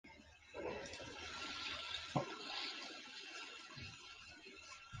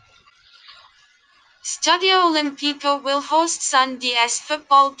Stadio Olimpico will host Sunday's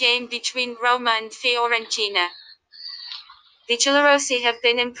football game between Roma and Fiorentina. The Giallorossi have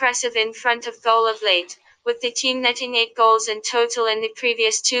been impressive in front of goal of late, with the team netting 8 goals in total in the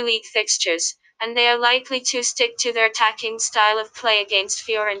previous 2 league fixtures, and they are likely to stick to their attacking style of play against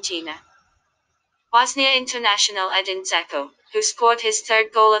Fiorentina. Bosnia international Edin Dzeko, who scored his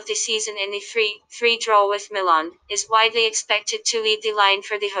 3rd goal of the season in the 3-3 draw with Milan, is widely expected to lead the line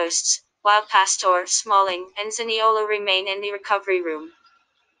for the hosts, while Pastore, Smalling, and Zaniolo remain in the recovery room.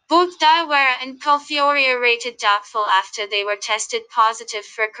 Both Diawara and Calfiori are rated doubtful after they were tested positive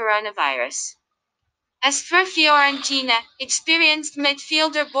for coronavirus. As for Fiorentina, experienced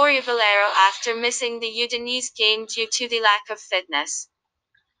midfielder Borja Valero after missing the Udinese game due to the lack of fitness.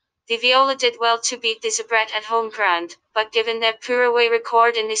 The Viola did well to beat the Zabret at home ground, but given their poor away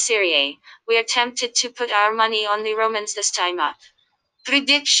record in the Serie A, we are tempted to put our money on the Romans this time up.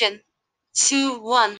 Prediction: 2-1.